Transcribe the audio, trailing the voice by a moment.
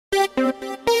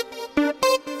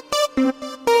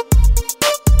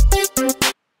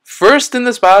First in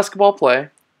this basketball play,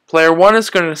 player 1 is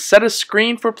going to set a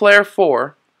screen for player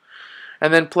 4,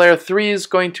 and then player 3 is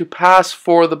going to pass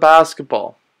for the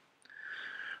basketball.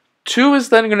 2 is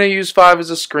then going to use 5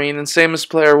 as a screen, and same as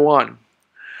player 1.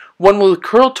 1 will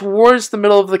curl towards the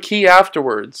middle of the key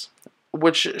afterwards,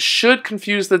 which should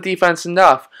confuse the defense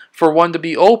enough for 1 to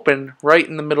be open right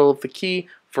in the middle of the key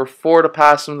for 4 to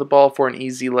pass him the ball for an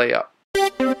easy layup.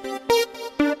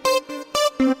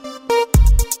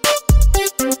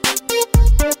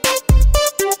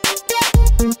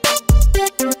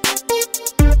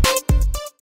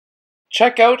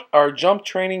 Check out our jump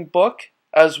training book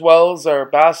as well as our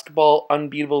basketball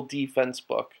unbeatable defense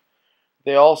book.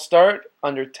 They all start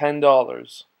under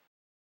 $10.